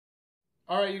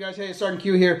All right, you guys, hey, it's Sgt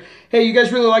Q here. Hey, you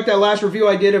guys really liked that last review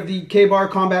I did of the Ka-Bar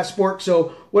Spork.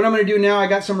 So what I'm going to do now, I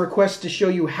got some requests to show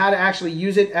you how to actually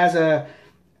use it as a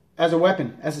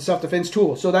weapon, as a self-defense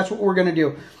tool. So that's what we're going to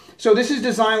do. So this is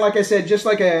designed, like I said, just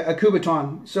like a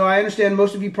kubaton. So I understand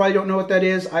most of you probably don't know what that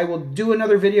is. I will do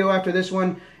another video after this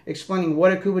one explaining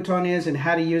what a kubaton is and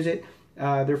how to use it.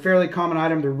 They're a fairly common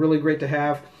item. They're really great to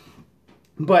have.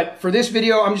 But for this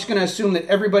video, I'm just going to assume that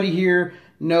everybody here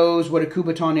knows what a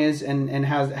kubaton is and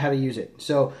how to use it.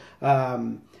 So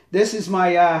this is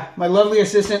my my lovely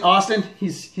assistant, Austin.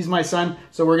 He's my son,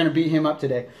 so we're going to beat him up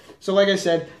today. So like I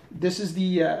said, this is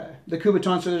the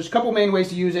kubaton. So there's a couple main ways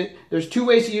to use it. There's two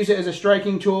ways to use it as a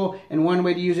striking tool and one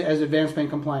way to use it as advanced pain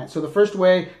compliant. So the first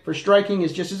way for striking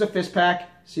is just as a fist pack.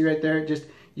 See right there,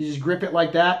 you just grip it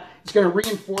like that. It's going to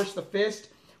reinforce the fist,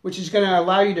 which is going to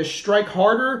allow you to strike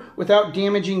harder without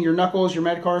damaging your knuckles, your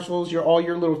metatarsals, all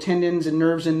your little tendons and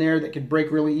nerves in there that could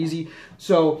break really easy.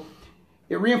 So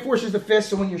it reinforces the fist,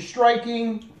 so when you're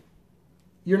striking,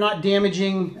 you're not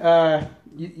damaging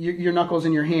your knuckles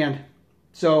in your hand.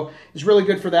 So it's really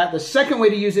good for that. The second way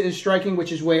to use it is striking,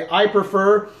 which is way I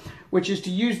prefer, which is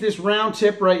to use this round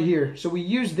tip right here. So we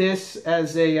use this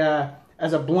as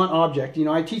a blunt object. You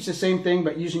know, I teach the same thing,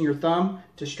 but using your thumb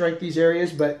to strike these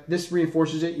areas, but this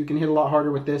reinforces it. You can hit a lot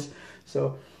harder with this.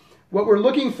 So what we're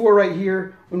looking for right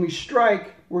here, when we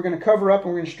strike, we're going to cover up and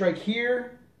we're going to strike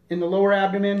here in the lower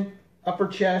abdomen, upper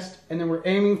chest, and then we're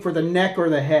aiming for the neck or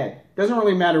the head. Doesn't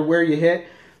really matter where you hit.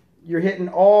 You're hitting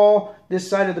all this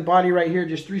side of the body right here,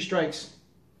 just 3 strikes.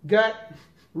 Gut,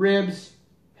 ribs,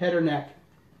 head or neck.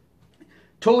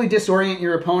 Totally disorient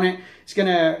your opponent. It's going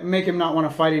to make him not want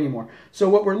to fight anymore. So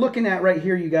what we're looking at right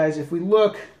here, you guys, if we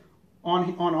look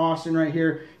on Austin right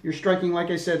here, you're striking,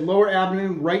 like I said, lower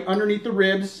abdomen, right underneath the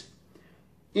ribs,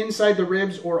 inside the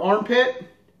ribs or armpit,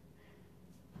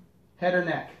 head or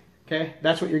neck. Okay,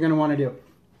 that's what you're going to want to do.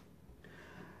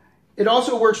 It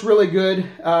also works really good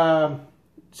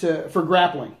for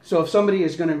grappling. So if somebody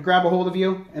is going to grab a hold of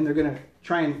you and they're going to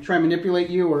try and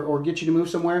manipulate you or get you to move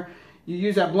somewhere, you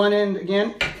use that blunt end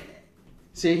again.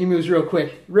 See, he moves real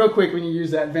quick when you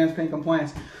use that advanced pain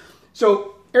compliance.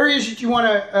 So areas that you want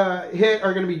to hit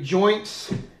are going to be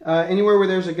joints, anywhere where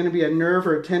there's going to be a nerve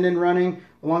or a tendon running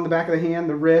along the back of the hand,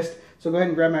 the wrist. So go ahead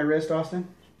and grab my wrist, Austin,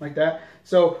 like that.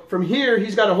 So from here,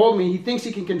 he's got a hold of me. He thinks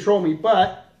he can control me,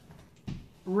 but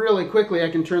really quickly I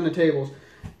can turn the tables.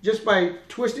 Just by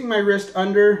twisting my wrist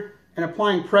under and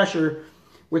applying pressure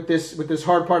with this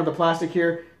hard part of the plastic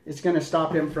here, it's going to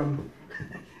stop him from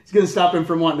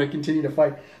wanting to continue to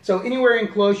fight. So anywhere in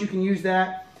close, you can use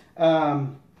that.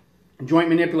 Joint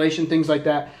manipulation, things like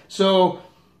that. So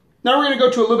now we're going to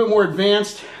go to a little bit more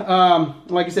advanced.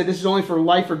 Like I said, this is only for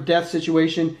life or death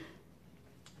situation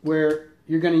where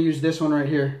you're going to use this one right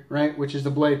here, right? Which is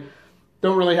the blade.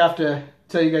 Don't really have to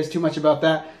tell you guys too much about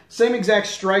that. Same exact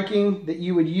striking that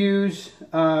you would use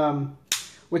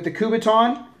with the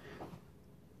kubaton,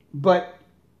 but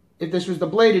if this was the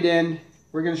bladed end,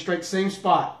 we're going to strike the same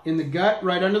spot. In the gut,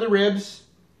 right under the ribs.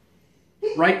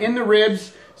 Right in the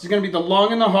ribs. This is going to be the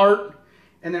lung and the heart.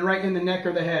 And then right in the neck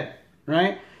or the head.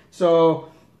 Right?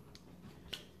 So,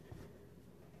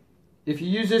 if you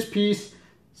use this piece,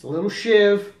 it's a little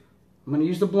shiv. I'm going to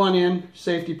use the blunt end,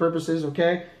 safety purposes,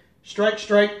 okay? Strike,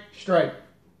 strike, strike.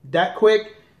 That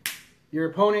quick,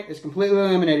 your opponent is completely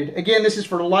eliminated. Again, this is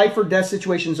for life or death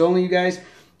situations only, you guys.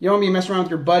 You don't want to be messing around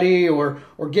with your buddy or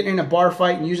getting in a bar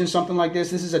fight and using something like this.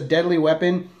 This is a deadly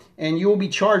weapon, and you will be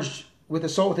charged with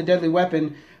assault with a deadly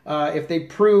weapon if they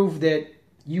prove that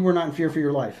you were not in fear for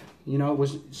your life. You know,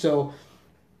 so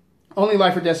only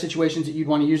life or death situations that you'd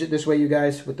want to use it this way, you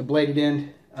guys, with the bladed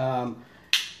end.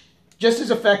 Just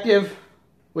as effective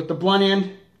with the blunt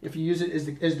end if you use it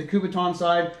as the kubaton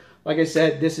side. Like I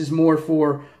said, this is more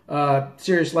for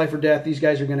serious life or death. These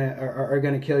guys are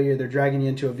gonna kill you. They're dragging you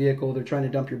into a vehicle. They're trying to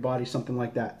dump your body, something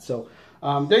like that. So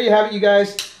there you have it, you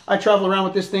guys. I travel around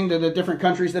with this thing to the different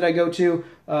countries that I go to.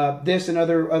 This and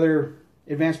other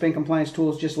advanced pain compliance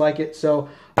tools just like it. So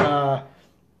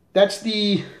that's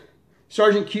the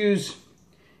Sgt Q's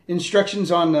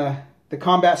instructions on the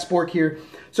Ka-Bar Spork here.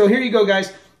 So here you go,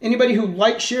 guys. Anybody who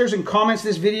likes, shares, and comments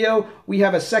this video, we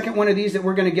have a second one of these that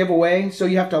we're going to give away. So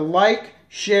you have to like,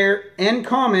 share, and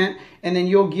comment, and then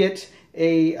you'll get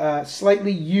a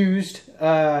slightly used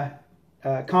Ka-Bar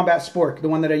Spork, the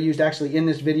one that I used actually in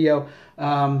this video.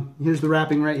 Here's the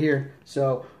wrapping right here.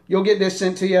 So you'll get this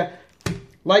sent to you.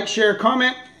 Like, share,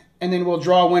 comment, and then we'll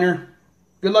draw a winner.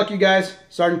 Good luck, you guys.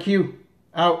 Sgt Q,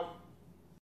 out.